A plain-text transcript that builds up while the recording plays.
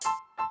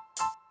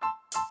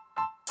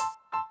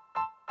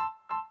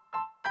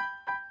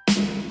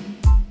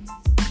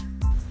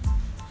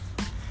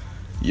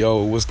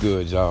Yo, what's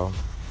good, y'all?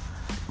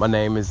 My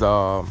name is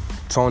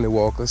Tony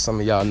Walker.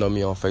 Some of y'all know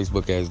me on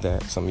Facebook as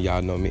that. Some of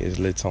y'all know me as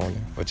Lit Tony,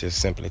 or just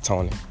simply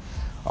Tony.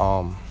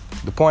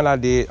 The point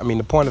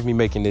of me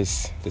making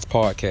this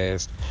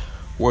podcast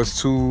was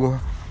to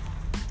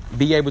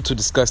be able to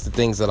discuss the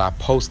things that I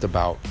post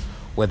about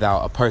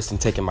without a person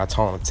taking my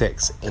tone of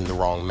text in the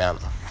wrong manner.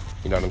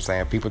 You know what I'm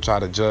saying? People try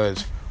to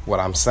judge what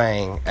I'm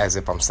saying as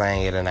if I'm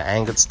saying it in an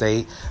angered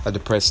state, a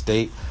depressed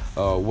state,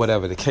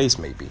 whatever the case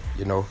may be,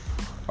 you know.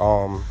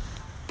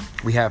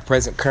 We have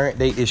current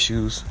day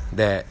issues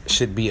that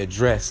should be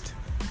addressed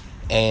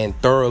and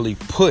thoroughly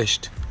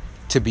pushed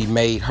to be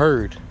made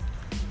heard.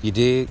 You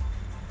dig?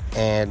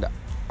 And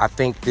I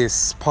think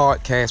this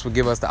podcast will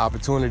give us the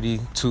opportunity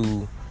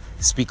to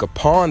speak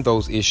upon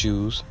those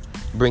issues,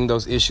 bring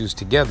those issues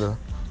together,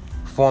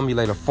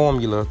 formulate a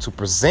formula to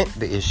present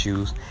the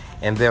issues,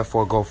 and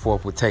therefore go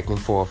forth with taking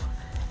forth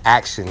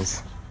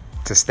actions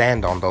to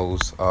stand on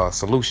those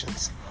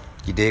solutions.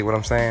 You dig what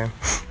I'm saying?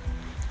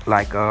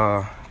 Like,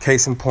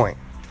 case in point,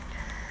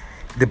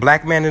 the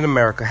black man in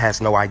America has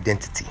no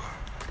identity.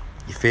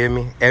 You feel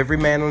me? Every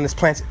man on this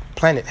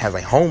planet has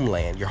a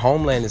homeland. Your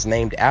homeland is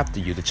named after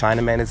you. The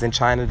Chinaman is in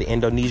China. The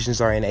Indonesians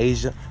are in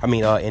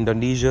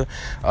Indonesia.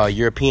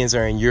 Europeans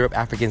are in Europe.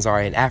 Africans are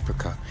in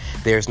Africa.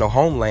 There's no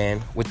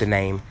homeland with the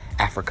name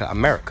Africa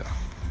America.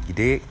 You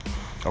dig?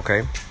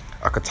 Okay.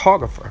 A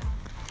cartographer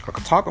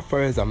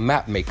is a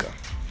map maker.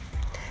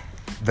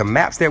 The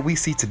maps that we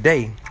see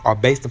today are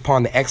based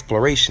upon the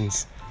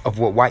explorations of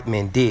what white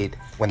men did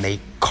when they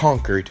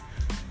conquered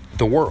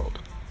the world.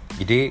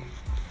 You dig?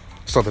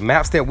 So the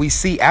maps that we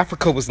see,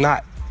 Africa was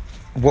not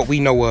what we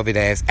know of it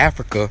as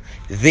Africa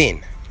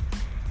then.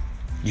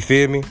 You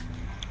feel me?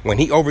 When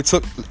he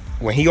overtook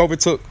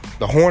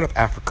the Horn of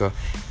Africa,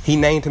 he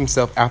named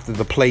himself after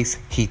the place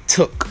he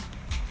took.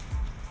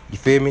 You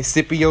feel me?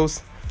 Scipio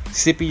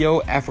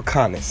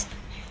Africanus.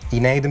 He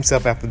named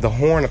himself after the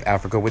Horn of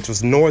Africa, which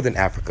was northern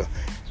Africa.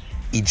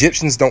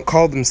 Egyptians don't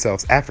call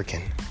themselves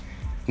African.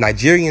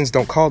 Nigerians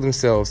don't call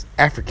themselves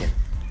African.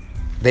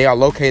 They are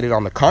located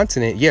on the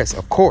continent, yes,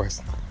 of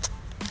course.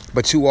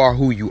 But you are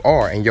who you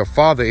are, and your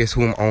father is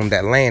whom owned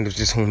that land, is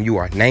just whom you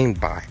are named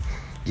by.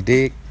 You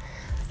dig?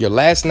 Your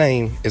last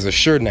name is a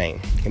sure name,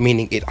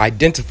 meaning it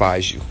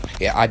identifies you.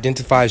 It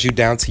identifies you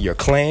down to your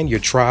clan, your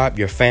tribe,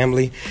 your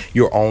family,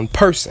 your own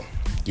person.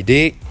 You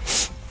dig?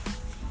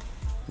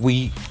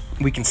 We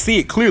can see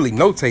it clearly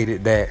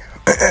notated that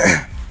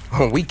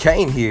when we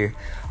came here,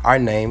 our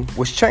name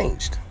was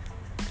changed.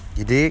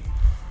 You dig?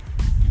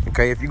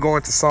 Okay, if you go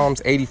into Psalms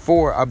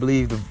 84, I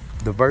believe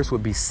the verse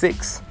would be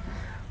 6.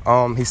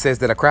 He says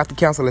that a crafty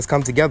council has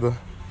come together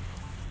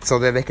so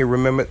that they can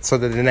remember, so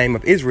that the name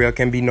of Israel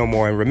can be no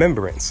more in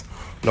remembrance.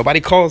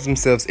 Nobody calls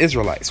themselves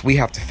Israelites. We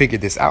have to figure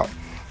this out.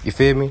 You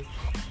feel me?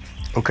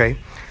 Okay.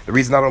 The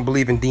reason I don't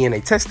believe in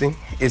DNA testing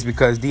is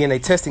because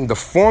DNA testing, the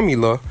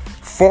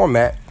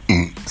format,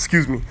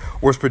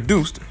 was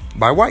produced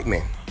by white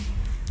men.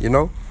 You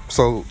know?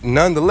 So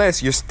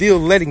nonetheless, you're still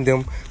letting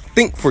them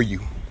think for you.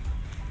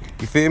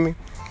 You feel me?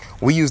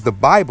 We use the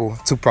Bible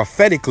to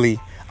prophetically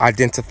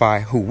identify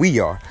who we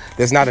are.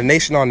 There's not a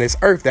nation on this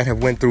earth that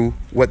have went through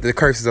what the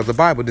curses of the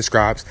Bible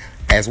describes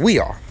as we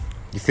are.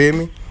 You feel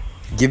me?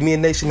 Give me a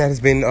nation that has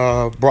been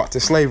brought to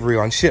slavery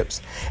on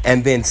ships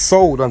and then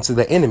sold unto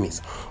the enemies.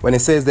 When it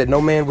says that no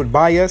man would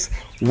buy us,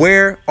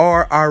 where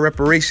are our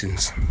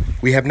reparations?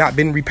 We have not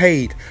been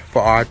repaid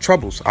for our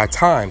troubles, our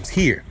times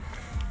here.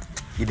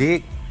 You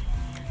dig?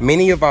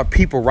 Many of our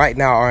people right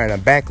now are in a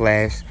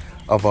backlash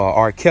of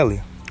R.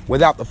 Kelly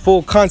without the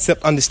full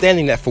concept,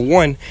 understanding that, for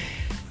one,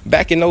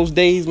 back in those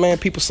days, man,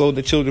 people sold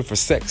their children for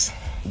sex,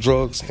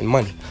 drugs, and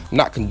money. I'm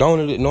not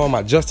condoning it, nor am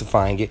I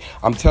justifying it.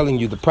 I'm telling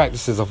you the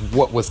practices of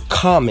what was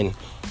common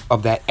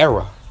of that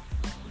era.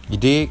 You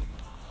dig?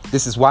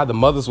 This is why the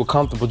mothers were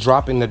comfortable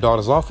dropping their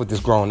daughters off with this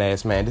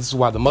grown-ass man. This is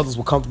why the mothers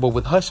were comfortable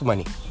with hush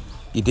money.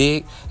 You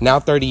dig? Now,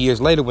 30 years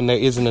later, when there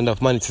isn't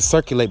enough money to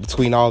circulate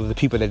between all of the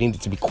people that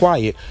needed to be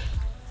quiet,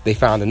 they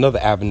found another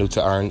avenue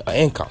to earn an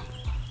income,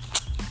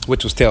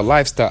 which was tell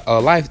lifetime,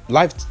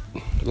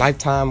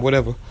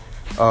 whatever,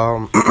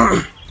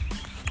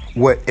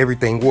 what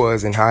everything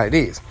was and how it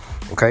is.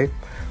 Okay.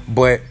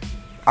 But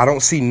I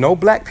don't see no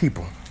black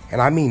people,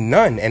 and I mean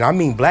none. And I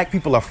mean, black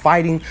people are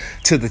fighting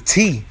to the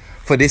T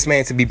for this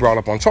man to be brought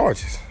up on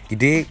charges. You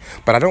dig?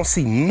 But I don't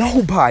see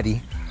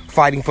nobody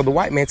fighting for the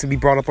white man to be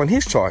brought up on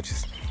his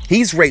charges.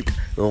 He's raped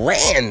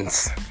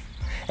lands.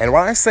 And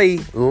when I say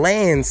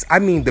lands, I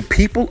mean the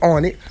people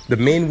on it, the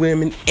men,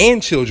 women,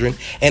 and children,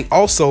 and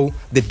also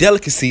the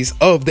delicacies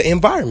of the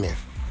environment.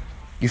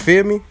 You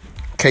feel me?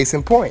 Case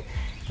in point,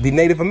 the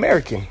Native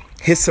American,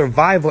 his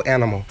survival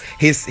animal,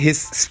 his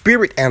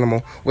spirit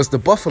animal was the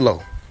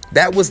buffalo.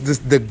 That was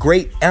the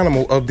great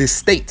animal of this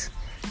state.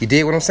 You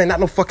dig what I'm saying? Not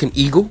no fucking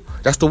eagle.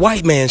 That's the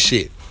white man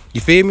shit.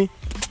 You feel me?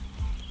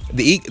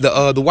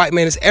 The white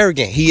man is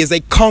arrogant. He is a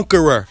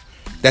conqueror.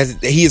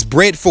 He is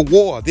bred for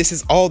war. This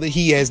is all that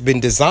he has been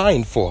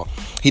designed for.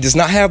 He does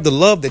not have the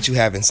love that you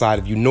have inside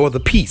of you, nor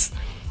the peace.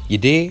 You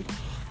dig?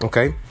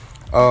 Okay.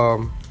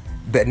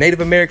 the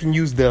Native American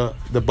used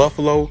the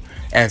buffalo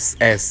as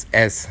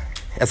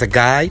a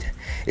guide.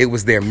 It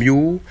was their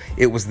mule.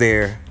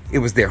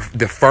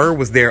 The fur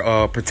was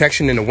their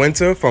protection in the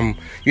winter from,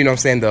 you know what I'm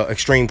saying, the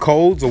extreme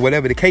colds or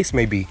whatever the case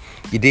may be.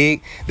 You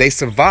dig? They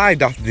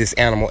survived off of this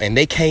animal, and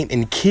they came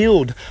and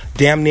killed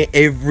damn near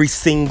every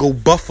single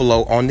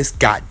buffalo on this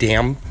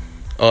goddamn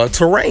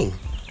terrain.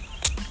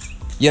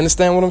 You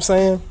understand what I'm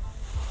saying?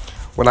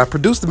 When I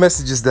produce the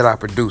messages that I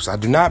produce, I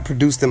do not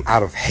produce them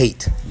out of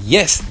hate.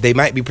 Yes, they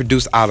might be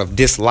produced out of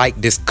dislike,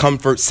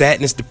 discomfort,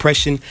 sadness,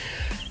 depression,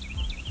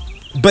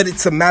 but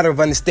it's a matter of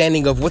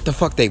understanding of what the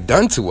fuck they've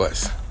done to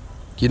us.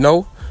 You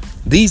know,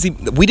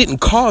 we didn't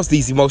cause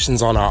these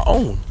emotions on our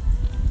own.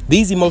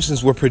 These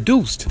emotions were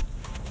produced.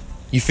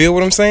 You feel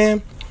what I'm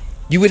saying?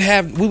 We would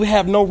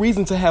have no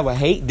reason to have a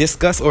hate,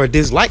 disgust, or a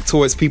dislike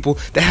towards people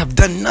that have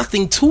done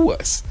nothing to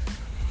us.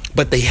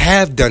 But they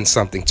have done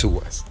something to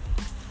us.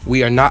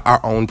 We are not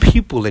our own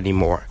people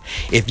anymore.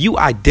 If you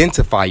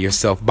identify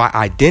yourself by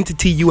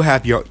identity, you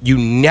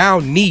now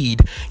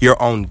need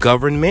your own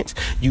government.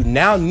 You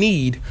now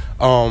need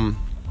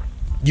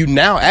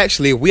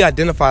if we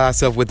identify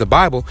ourselves with the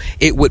Bible,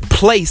 it would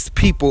place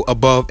people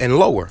above and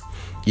lower.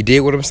 You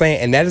dig what I'm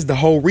saying? And that is the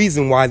whole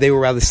reason why they would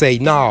rather say,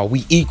 nah,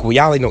 we equal.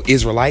 Y'all ain't no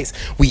Israelites.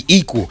 We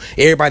equal.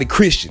 Everybody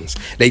Christians.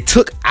 They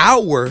took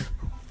our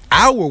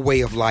way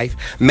of life,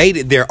 made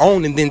it their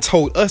own, and then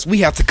told us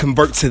we have to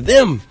convert to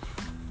them.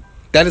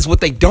 That is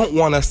what they don't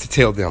want us to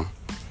tell them.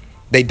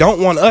 They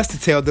don't want us to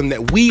tell them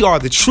that we are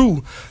the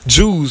true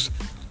Jews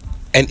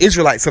and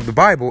Israelites of the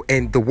Bible,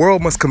 and the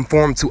world must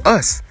conform to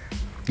us.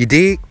 You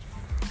dig?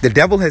 The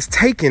devil has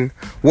taken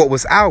what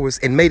was ours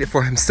and made it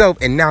for himself,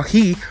 and now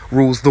he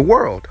rules the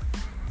world.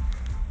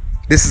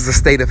 This is a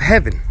state of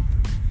heaven.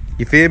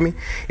 You feel me?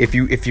 If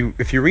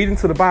you read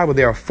into the Bible,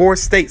 there are 4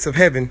 states of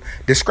heaven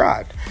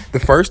described. The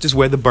first is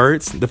where the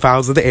birds, the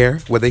fowls of the air,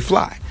 where they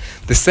fly.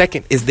 The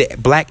second is the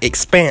black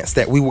expanse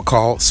that we would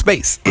call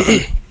space.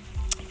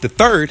 The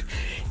third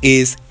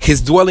is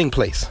his dwelling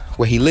place,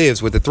 where he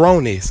lives, where the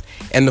throne is.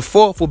 And the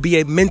fourth will be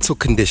a mental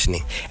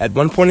conditioning. At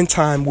one point in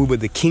time, we were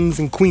the kings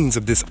and queens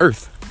of this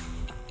earth.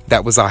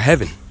 That was our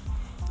heaven.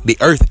 The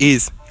earth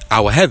is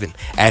our heaven.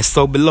 As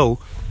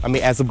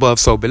above,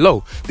 so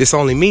below. This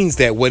only means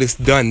that what is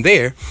done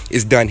there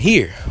is done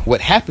here.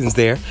 What happens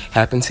there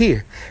happens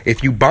here.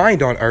 If you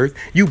bind on earth,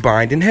 you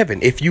bind in heaven.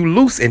 If you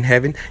loose in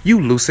heaven, you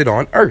loose it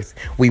on earth.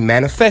 We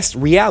manifest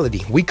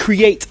reality. We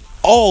create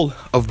all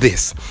of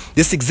this.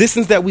 This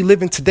existence that we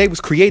live in today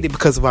was created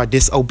because of our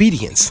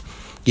disobedience.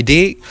 You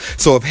dig?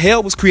 So if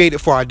hell was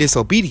created for our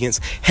disobedience,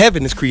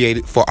 heaven is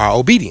created for our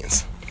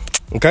obedience.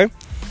 Okay?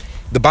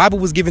 The Bible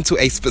was given to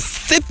a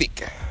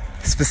specific,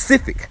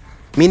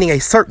 meaning a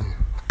certain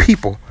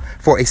people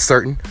for a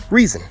certain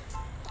reason.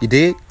 You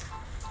dig?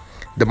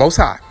 The Most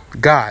High,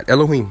 God,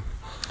 Elohim,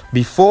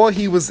 before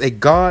he was a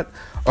God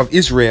of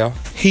Israel,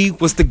 he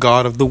was the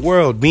God of the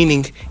world,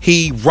 meaning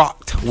he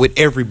rocked with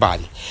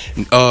everybody.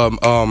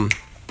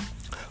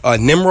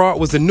 Nimrod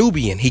was a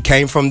Nubian. He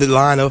came from the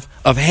line of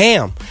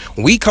Ham.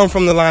 We come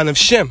from the line of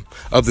Shem.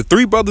 Of the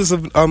 3 brothers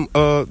of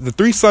the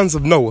 3 sons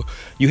of Noah,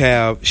 you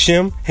have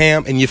Shem,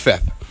 Ham, and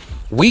Japheth.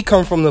 We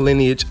come from the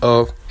lineage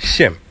of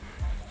Shem,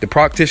 the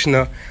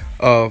practitioner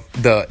of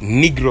the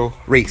Negro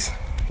race.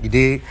 You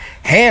dig?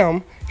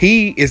 Ham,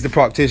 he is the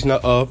practitioner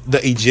of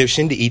the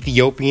Egyptian, the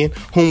Ethiopian,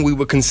 whom we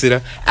would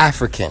consider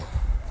African.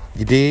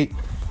 You dig?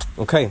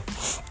 Okay.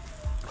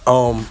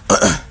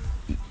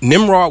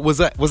 Nimrod was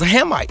a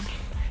Hamite,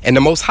 and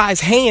the Most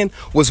High's hand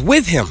was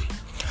with him.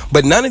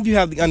 But none of you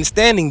have the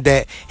understanding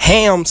that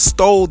Ham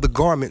stole the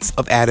garments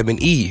of Adam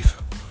and Eve.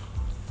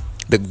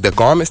 The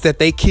garments that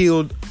they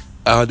killed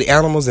the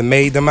animals and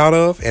made them out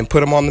of and put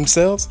them on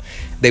themselves,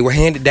 they were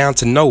handed down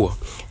to Noah,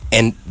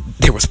 and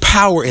there was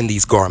power in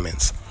these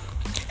garments.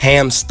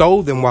 Ham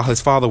stole them while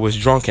his father was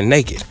drunk and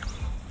naked.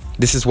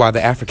 This is why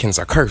the Africans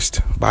are cursed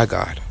by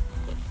God.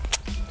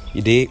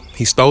 You dig?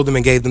 He stole them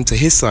and gave them to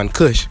his son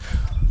Cush,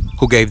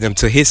 who gave them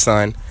to his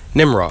son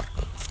Nimrod.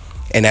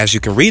 And as you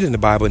can read in the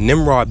Bible,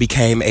 Nimrod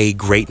became a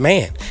great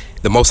man.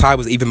 The Most High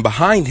was even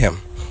behind him.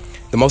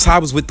 The Most High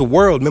was with the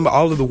world. Remember,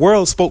 all of the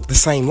world spoke the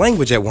same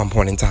language at one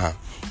point in time.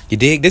 You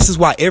dig? This is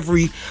why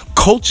every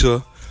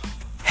culture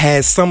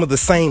has some of the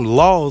same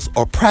laws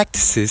or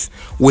practices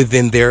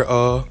within their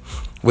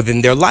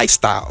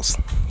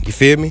lifestyles. You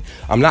feel me?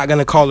 I'm not going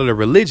to call it a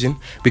religion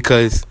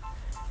because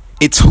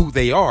it's who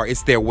they are.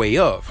 It's their way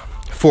of.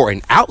 For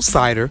an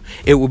outsider,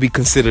 it will be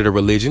considered a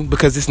religion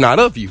because it's not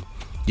of you.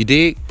 You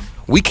dig?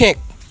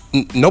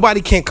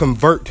 Nobody can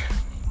convert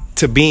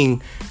to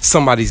being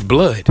somebody's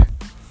blood.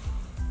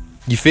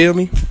 You feel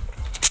me?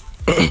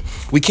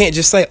 We can't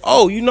just say,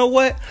 oh, you know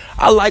what?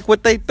 I like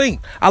what they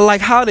think. I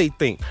like how they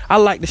think. I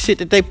like the shit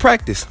that they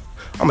practice.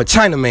 I'm a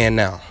Chinaman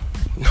now.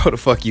 No, the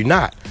fuck you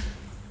not.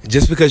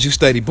 Just because you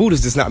study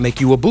Buddhist does not make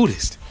you a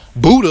Buddhist.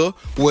 Buddha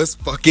was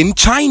fucking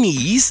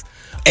Chinese,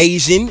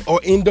 Asian, or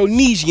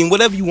Indonesian,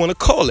 whatever you want to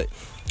call it.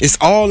 It's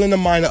all in the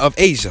minor of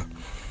Asia.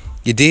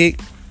 You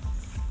dig?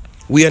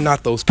 We are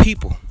not those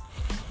people.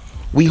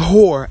 We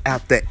whore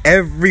after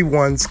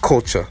everyone's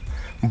culture.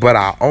 but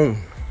our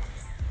own.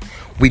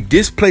 We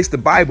displaced the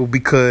Bible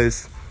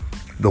because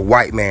the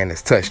white man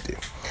has touched it.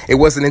 It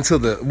wasn't until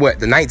the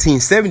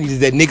 1970s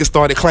that niggas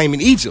started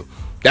claiming Egypt.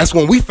 That's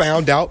when we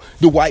found out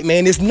the white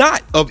man is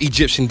not of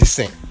Egyptian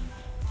descent.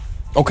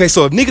 Okay,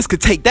 so if niggas could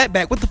take that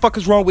back, what the fuck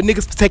is wrong with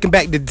niggas taking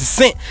back the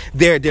descent,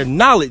 their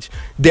knowledge,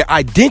 their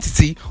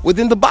identity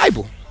within the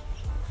Bible?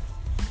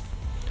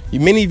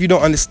 Many of you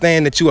don't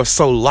understand that you are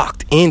so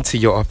locked into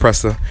your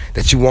oppressor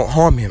that you won't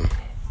harm him.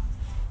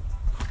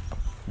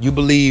 You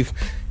believe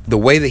the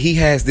way that he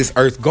has this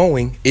earth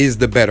going is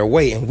the better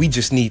way, and we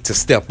just need to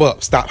step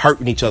up, stop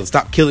hurting each other,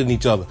 stop killing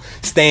each other,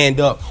 stand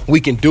up, we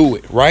can do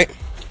it, right?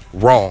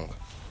 Wrong.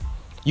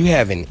 You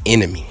have an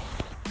enemy.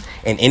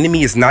 An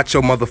enemy is not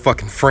your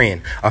motherfucking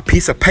friend. A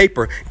piece of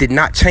paper did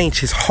not change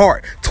his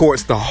heart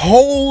towards the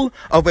whole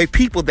of a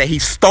people that he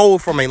stole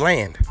from a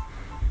land.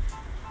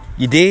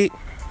 You dig?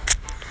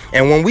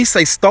 And when we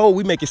say stole,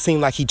 we make it seem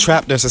like he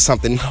trapped us or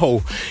something.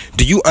 No.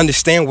 Do you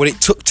understand what it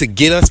took to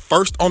get us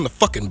first on the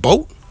fucking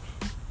boat?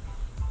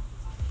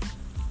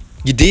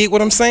 You dig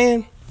what I'm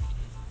saying?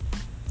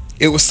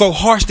 It was so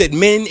harsh that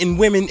men and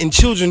women and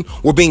children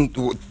were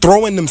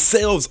throwing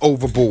themselves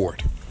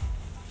overboard.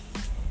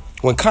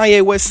 When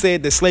Kanye West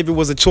said that slavery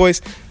was a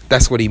choice,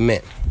 that's what he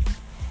meant.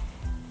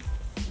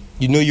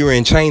 You knew you were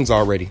in chains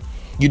already.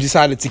 You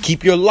decided to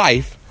keep your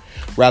life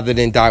rather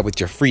than die with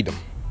your freedom.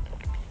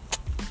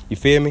 You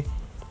feel me?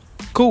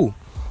 Cool.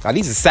 Now,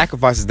 these are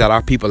sacrifices that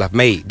our people have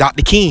made.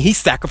 Dr. King, he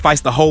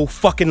sacrificed the whole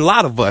fucking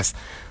lot of us.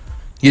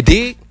 You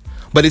dig?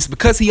 But it's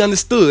because he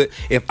understood,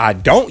 if I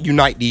don't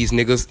unite these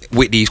niggas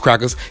with these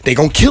crackers, they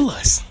gonna kill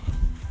us.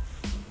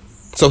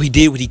 So he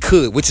did what he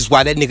could, which is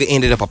why that nigga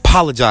ended up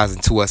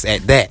apologizing to us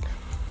at that.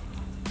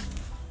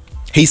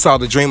 He saw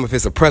the dream of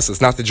his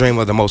oppressors, not the dream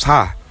of the Most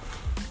High.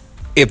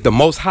 If the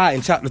Most High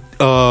in chapter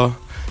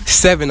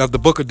 7 of the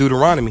book of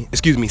Deuteronomy,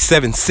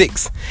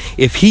 7:6,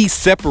 if he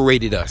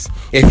separated us,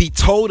 if he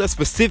told us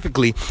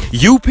specifically,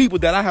 you people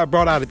that I have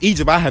brought out of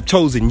Egypt, I have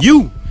chosen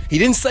you. He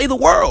didn't say the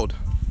world.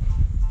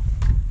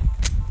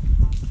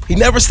 He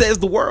never says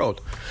the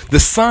world. The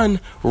sun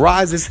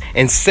rises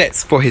and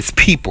sets for his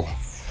people.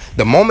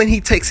 The moment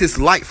he takes his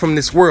light from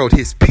this world,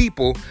 his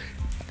people,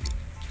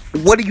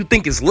 what do you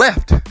think is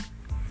left?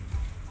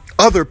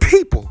 Other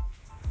people.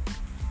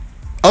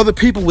 Other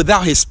people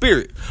without his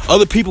spirit.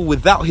 Other people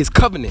without his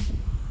covenant.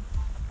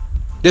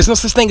 There's no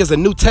such thing as a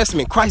New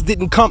Testament. Christ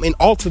didn't come and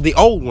alter the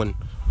old one.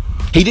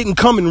 He didn't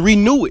come and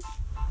renew it.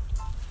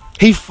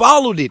 He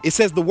followed it. It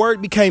says the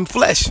word became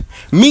flesh.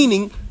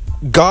 Meaning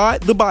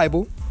God, the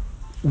Bible,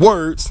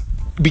 words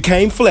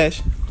became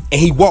flesh,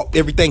 and he walked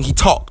everything he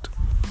talked.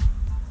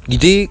 You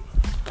dig?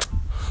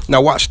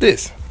 Now watch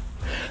this.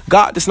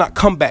 God does not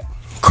come back.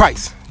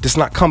 Christ does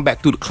not come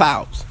back through the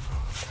clouds.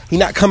 He's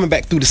not coming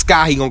back through the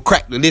sky. He gonna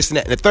crack the this and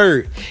that and the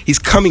third. He's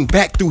coming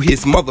back through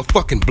his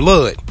motherfucking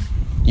blood.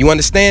 You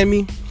understand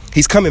me?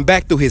 He's coming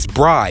back through his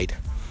bride,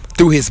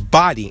 through his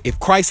body. If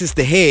Christ is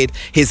the head,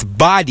 his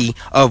body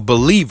of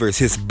believers,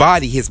 his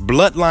body, his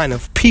bloodline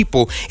of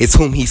people is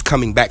whom he's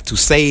coming back to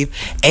save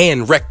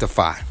and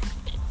rectify.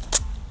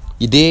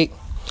 You dig?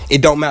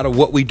 It don't matter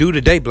what we do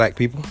today, black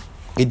people.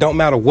 It don't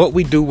matter what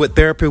we do, what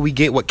therapy we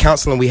get, what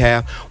counseling we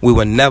have. We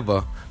will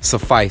never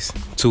suffice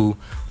to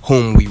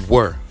whom we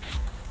were.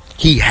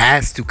 He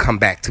has to come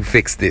back to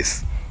fix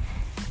this.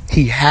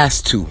 He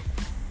has to.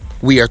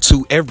 We are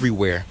too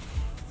everywhere.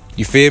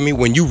 You feel me?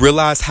 When you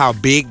realize how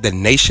big the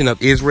nation of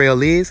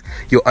Israel is,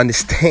 you'll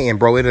understand,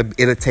 bro.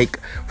 It'll take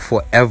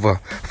forever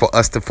for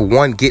us to, for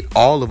one, get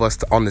all of us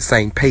on the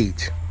same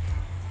page.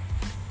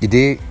 You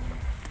dig?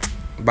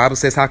 The Bible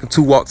says, how can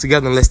two walk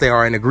together unless they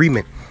are in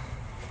agreement?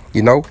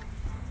 You know?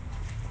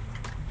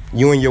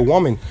 You and your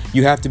woman,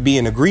 you have to be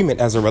in agreement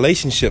as a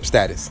relationship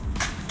status.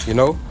 You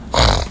know?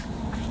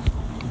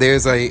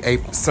 There's a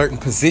certain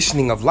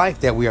positioning of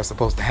life that we are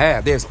supposed to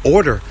have. There's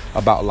order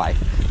about life.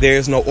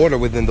 There's no order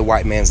within the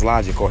white man's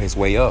logic or his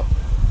way up.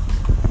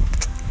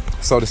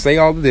 So to say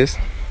all of this,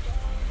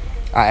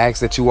 I ask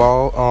that you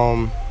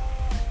all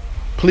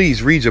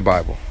please read your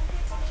Bible.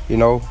 You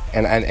know,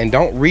 and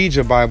don't read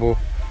your Bible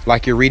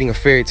like you're reading a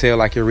fairy tale,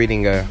 like you're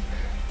reading a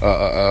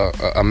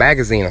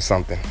magazine or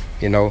something.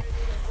 You know,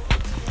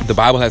 the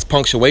Bible has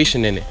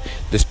punctuation in it.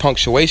 This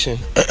punctuation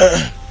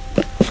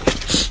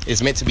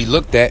is meant to be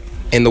looked at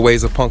in the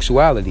ways of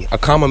punctuality. A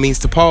comma means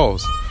to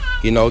pause.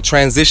 You know,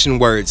 transition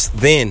words,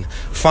 then,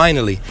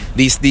 finally.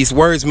 These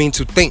words mean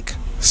to think,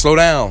 slow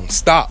down,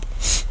 stop.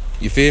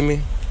 You feel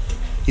me?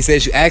 He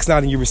says you ask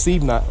not and you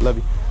receive not. Love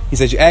you. He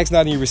says you ask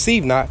not and you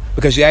receive not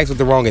because you ask with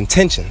the wrong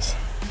intentions.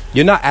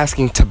 You're not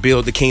asking to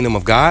build the kingdom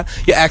of God.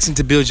 You're asking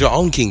to build your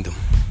own kingdom.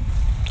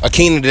 A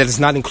kingdom that does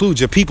not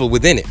include your people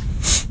within it.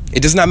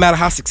 It does not matter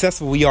how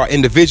successful we are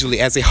individually.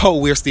 As a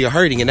whole, we're still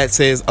hurting. And that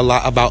says a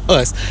lot about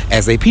us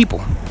as a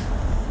people.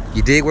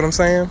 You dig what I'm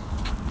saying?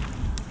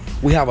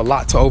 We have a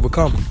lot to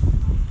overcome.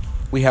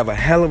 We have a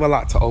hell of a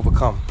lot to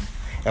overcome.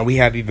 And we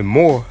have even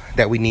more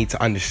that we need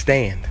to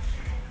understand.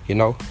 You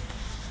know?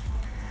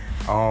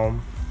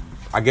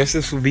 I guess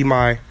this will be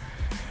my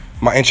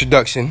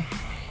introduction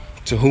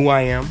to who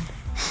I am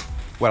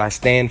what I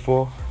stand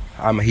for.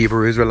 I'm a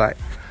Hebrew Israelite.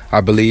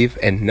 I believe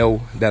and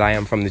know that I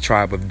am from the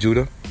tribe of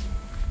Judah.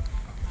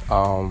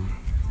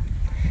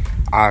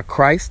 Our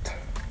Christ,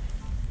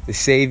 the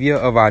Savior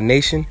of our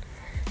nation,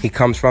 he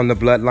comes from the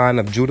bloodline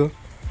of Judah.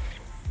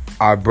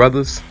 Our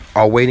brothers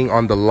are waiting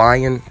on the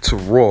lion to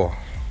roar.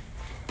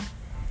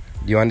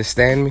 You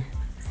understand me?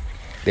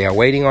 They are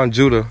waiting on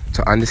Judah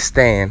to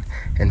understand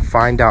and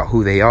find out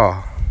who they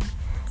are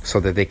so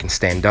that they can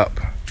stand up.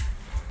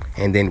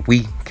 And then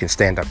we can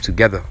stand up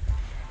together.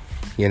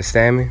 You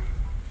understand me?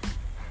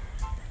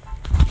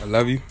 I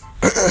love you.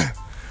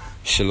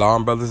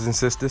 Shalom, brothers and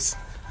sisters.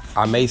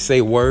 I may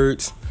say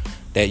words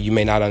that you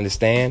may not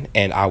understand,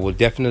 and I will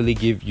definitely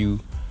give you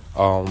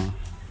the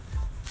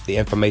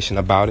information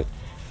about it,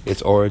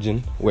 its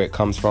origin, where it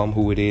comes from,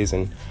 who it is,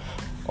 and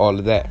all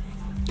of that.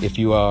 If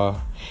you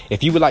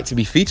would like to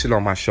be featured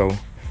on my show,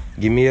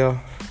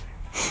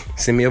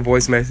 send me a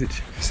voice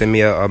message, send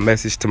me a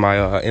message to my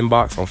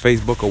inbox on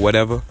Facebook or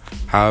whatever,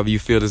 however you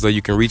feel as though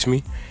you can reach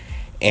me,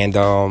 and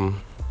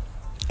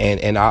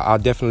I'll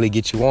definitely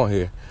get you on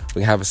here.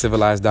 We can have a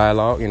civilized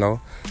dialogue. You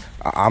know,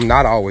 I'm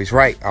not always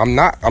right. I'm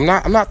not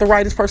the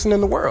rightest person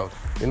in the world.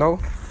 You know,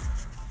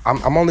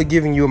 I'm only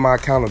giving you my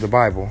account of the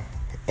Bible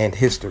and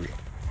history.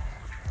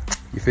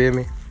 You feel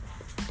me?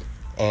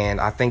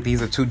 And I think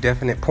these are two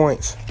definite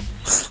points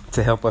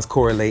to help us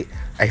correlate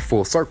a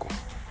full circle.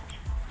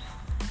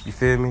 You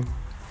feel me?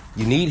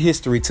 You need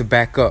history to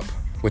back up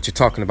what you're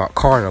talking about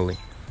carnally.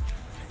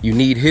 You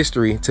need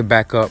history to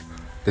back up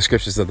the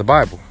scriptures of the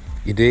Bible.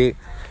 You dig?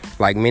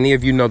 Like many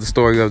of you know the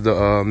story of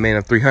the men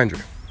of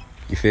 300.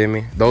 You feel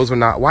me? Those were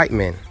not white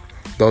men.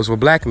 Those were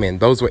black men.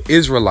 Those were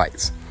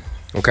Israelites.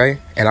 Okay?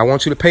 And I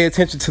want you to pay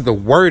attention to the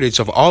wordage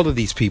of all of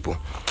these people.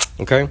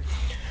 Okay?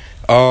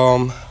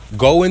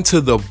 Go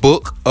into the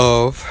book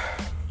of...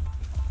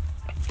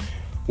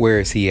 Where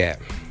is he at?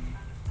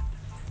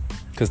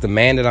 Because the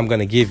man that I'm going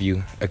to give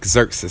you,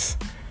 Xerxes,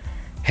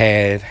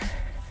 had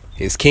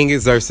his king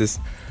Xerxes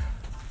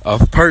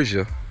of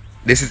Persia.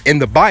 This is in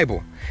the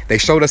Bible. They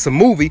showed us a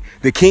movie.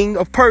 The king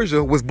of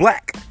Persia was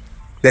black.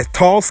 That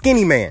tall,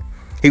 skinny man.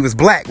 He was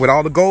black with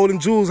all the gold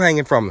and jewels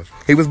hanging from him.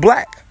 He was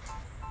black.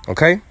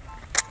 Okay?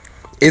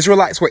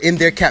 Israelites were in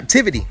their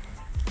captivity.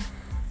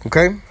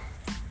 Okay?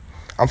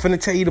 I'm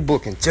finna tell you the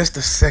book in just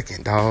a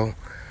second, dog.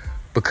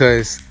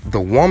 Because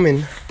the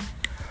woman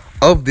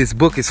of this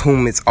book is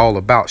whom it's all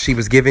about. She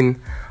was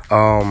given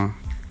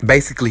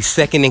basically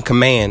second in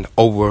command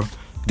over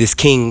this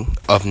king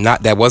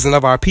that wasn't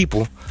of our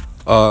people,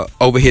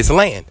 over his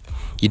land.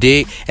 You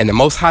dig? And the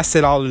Most High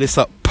set all of this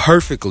up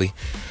perfectly.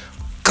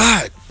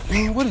 God,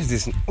 man, what is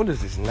this? What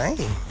is this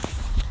name?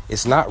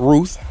 It's not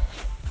Ruth.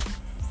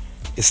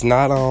 It's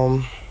not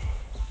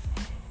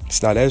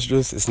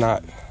Esdras. It's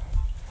not.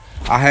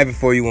 I'll have it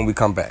for you when we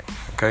come back.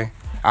 Okay?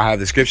 I have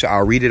the scripture.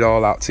 I'll read it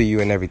all out to you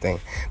and everything,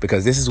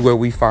 because this is where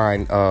we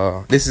find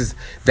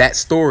that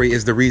story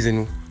is the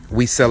reason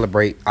we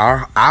celebrate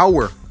our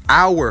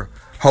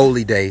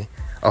holy day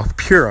of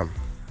Purim.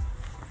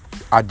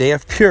 Our day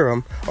of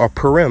Purim, or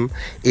Purim,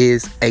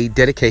 is a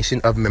dedication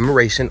of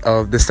commemoration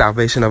of the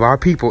salvation of our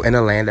people in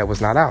a land that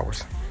was not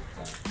ours.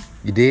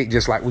 You dig?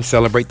 Just like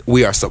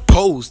we are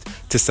supposed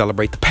to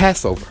celebrate the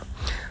Passover.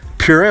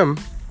 Purim,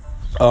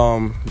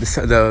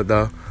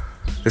 the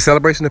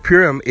celebration of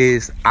Purim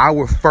is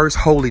our first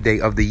holy day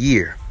of the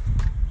year.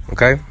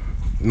 Okay?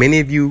 Many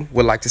of you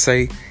would like to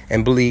say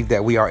and believe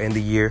that we are in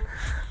the year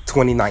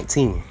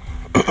 2019.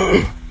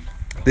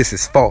 This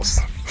is false.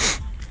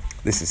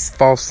 This is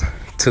false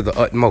to the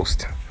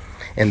utmost.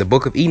 In the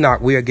book of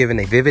Enoch, we are given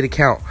a vivid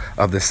account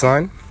of the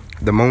sun,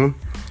 the moon,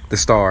 the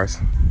stars,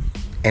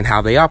 and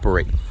how they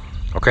operate.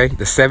 Okay?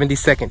 The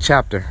 72nd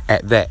chapter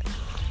at that.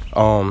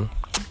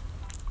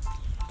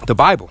 The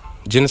Bible,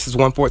 Genesis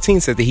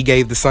 1:14, says that he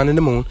gave the sun and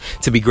the moon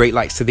to be great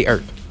lights to the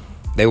earth.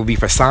 They will be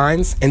for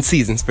signs and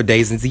seasons, for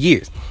days and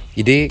years.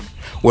 You dig?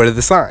 What are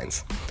the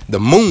signs? The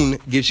moon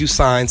gives you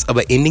signs of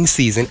an ending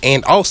season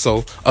and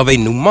also of a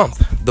new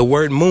month. The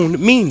word moon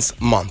means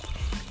month.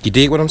 You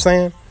dig what I'm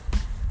saying?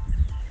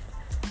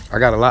 I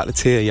got a lot to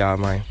tell y'all,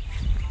 man.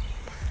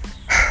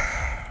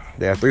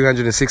 There are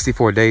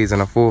 364 days in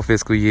a full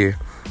fiscal year.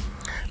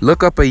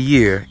 Look up a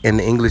year in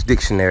the English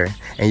dictionary,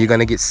 and you're going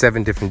to get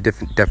 7 different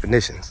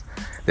definitions.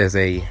 There's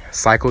a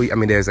cycle.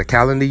 There's a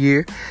calendar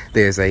year.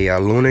 There's a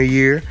lunar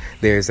year.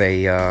 There's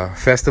a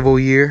festival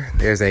year.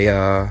 There's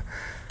a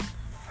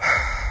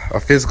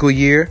physical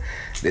year.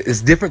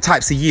 There's different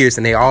types of years,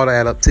 and they all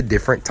add up to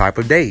different type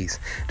of days.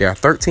 There are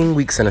 13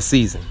 weeks in a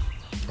season.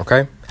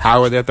 Okay?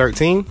 How are there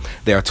 13?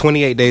 There are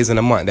 28 days in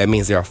a month. That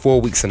means there are 4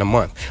 weeks in a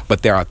month.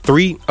 But there are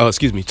 2,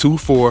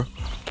 4.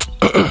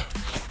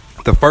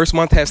 The first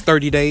month has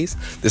 30 days.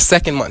 The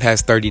second month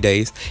has 30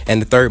 days.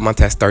 And the third month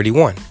has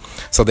 31.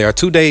 So there are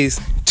 2 days,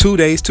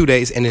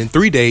 and then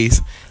 3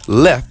 days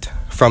left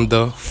from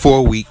the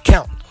 4-week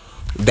count.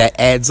 That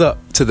adds up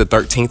to the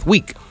 13th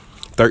week.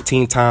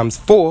 13 times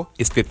 4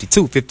 is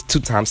 52. 52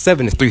 times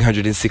 7 is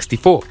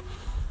 364.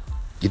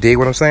 You dig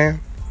what I'm saying?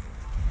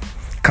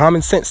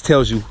 Common sense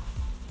tells you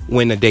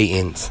when the day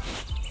ends.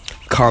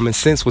 Common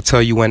sense will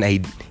tell you when a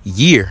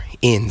year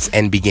ends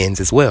and begins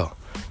as well.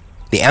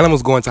 The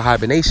animals go into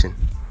hibernation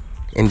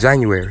in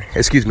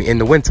in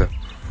the winter.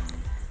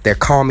 They're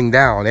calming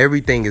down.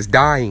 Everything is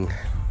dying.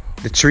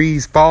 The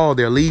trees fall,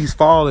 their leaves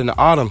fall in the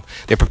autumn.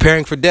 They're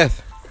preparing for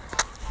death.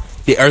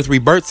 The earth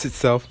rebirths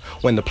itself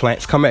when the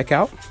plants come back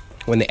out,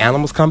 when the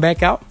animals come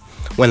back out,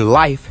 when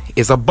life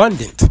is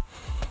abundant.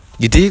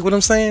 You dig what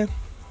I'm saying?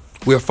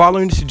 We're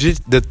following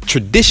the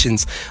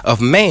traditions of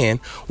man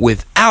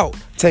without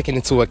taking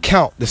into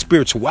account the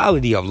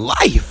spirituality of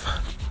life.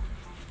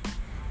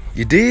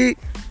 You dig?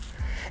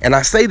 And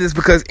I say this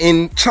because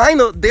in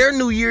China, their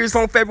New Year is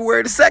on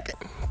February the 2nd,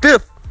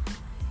 5th.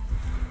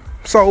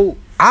 So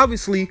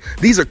obviously,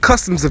 these are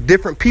customs of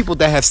different people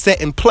that have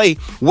set in play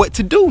what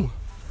to do.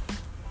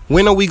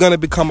 When are we going to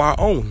become our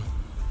own?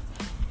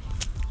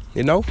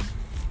 You know?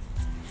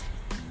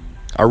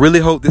 I really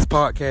hope this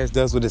podcast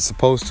does what it's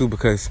supposed to,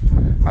 because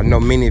I know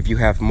many of you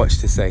have much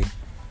to say.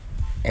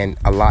 And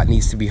a lot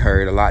needs to be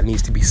heard. A lot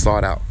needs to be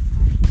sought out.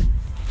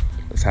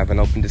 Let's have an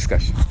open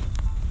discussion.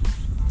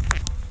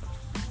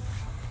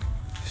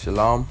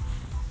 Shalom.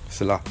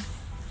 Salah.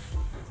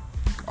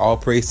 All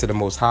praise to the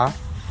Most High.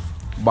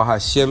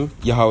 Bahashem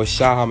Yahweh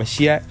Shah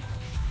HaMashiach.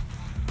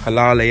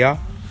 Halal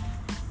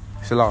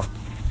Shalom.